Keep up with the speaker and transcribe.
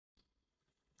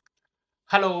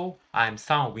Hello, I'm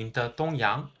Son of Winter Dong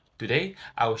Yang. Today,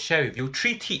 I will share with you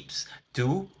 3 tips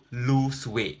to lose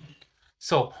weight.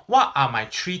 So, what are my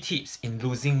 3 tips in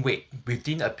losing weight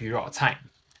within a period of time?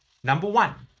 Number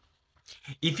 1,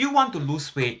 if you want to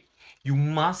lose weight, you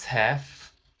must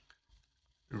have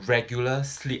regular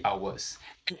sleep hours.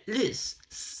 At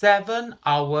least 7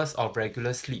 hours of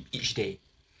regular sleep each day.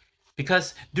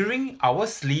 Because during our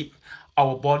sleep,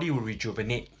 our body will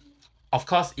rejuvenate. Of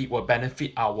course, it will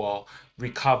benefit our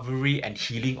recovery and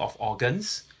healing of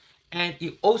organs, and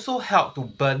it also help to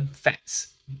burn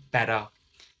fats better.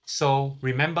 So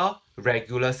remember,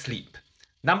 regular sleep.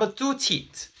 Number 2 tip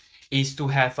is to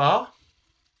have a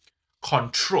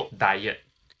controlled diet.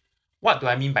 What do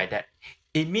I mean by that?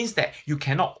 It means that you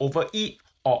cannot overeat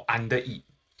or undereat.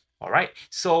 All right.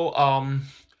 So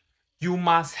you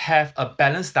must have a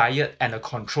balanced diet and a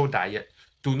controlled diet.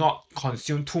 Do not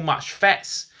consume too much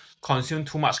fats, consume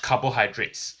too much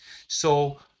carbohydrates.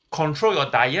 So control your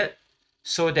diet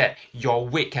so that your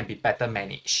weight can be better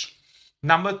managed.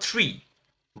 Number 3,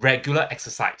 regular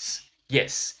exercise.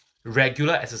 Yes,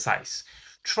 regular exercise.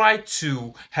 Try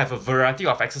to have a variety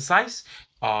of exercise,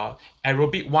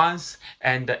 aerobic ones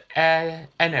and the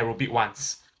anaerobic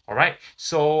ones. All right.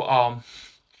 So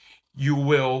you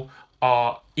will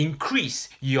increase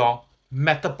your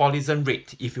metabolism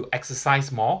rate if you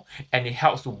exercise more, and it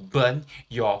helps to burn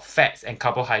your fats and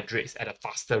carbohydrates at a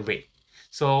faster rate.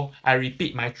 So I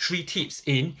repeat my 3 tips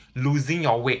in losing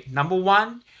your weight. Number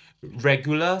 1,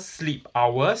 regular sleep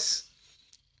hours.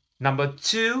 Number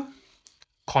 2,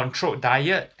 controlled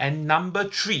diet. And number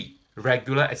 3,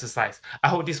 regular exercise. I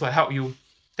hope this will help you.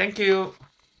 Thank you.